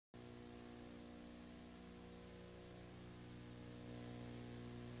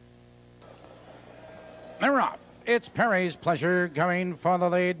They're off. It's Perry's Pleasure going for the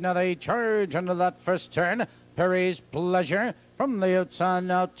lead. Now they charge into that first turn. Perry's Pleasure from the outside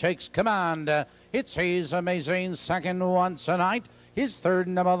now takes command. It's He's Amazing second once a night. His third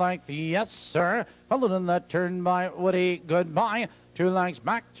number length, yes sir. Followed in that turn by Woody Goodbye. 2 lengths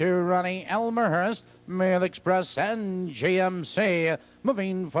back to Ronnie Elmerhurst, Mail Express and GMC.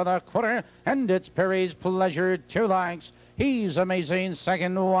 Moving for the quarter, and it's Perry's Pleasure 2 lengths. He's Amazing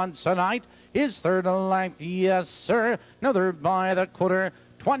second once a night. His third length, yes sir. Another by the quarter.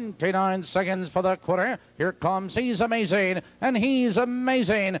 29 seconds for the quarter. Here comes He's Amazing, and He's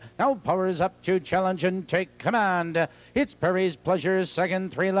Amazing. Now powers up to challenge and take command. It's Perry's Pleasure,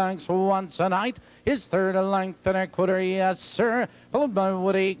 second, 3 lengths once a night. His third length and a quarter, yes sir. Followed by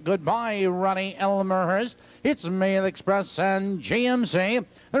Woody Goodbye, Ronnie Elmerhurst. It's Mail Express and GMC.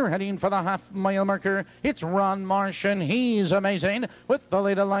 They're heading for the half-mile marker. It's Ron Marsh, and He's Amazing with the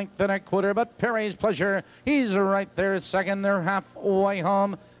lead a length and a quarter. But Perry's Pleasure, he's right there second. They're halfway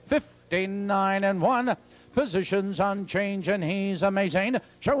home, 59 and 1. Positions on change, and He's Amazing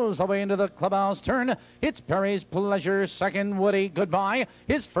shows the way into the clubhouse turn. It's Perry's Pleasure, second, Woody Goodbye,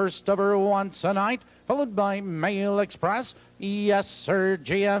 his first over once a night, followed by Mail Express, yes sir,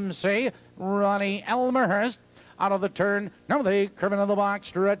 GMC, Ronnie Elmerhurst. Out of the turn, now they curve into the box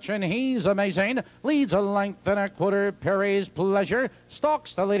stretch, and He's Amazing leads a length and a quarter. Perry's Pleasure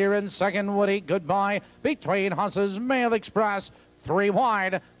stalks the leader in second, Woody Goodbye. Between horses, Mail Express, 3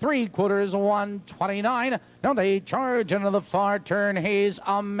 wide, 3/4, 129. Now they charge into the far turn. He's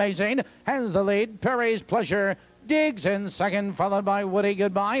Amazing has the lead. Perry's Pleasure digs in second, followed by Woody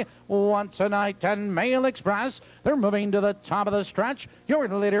Goodbye, once a night, and Mail Express. They're moving to the top of the stretch. Your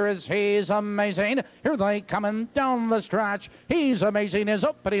leader is He's Amazing. Here they coming down the stretch. He's Amazing is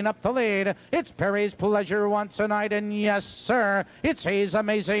opening up the lead. It's Perry's Pleasure once a night, and yes sir, it's He's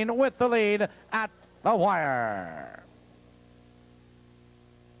Amazing with the lead at the wire.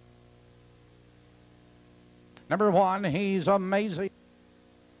 Number 1, He's Amazing.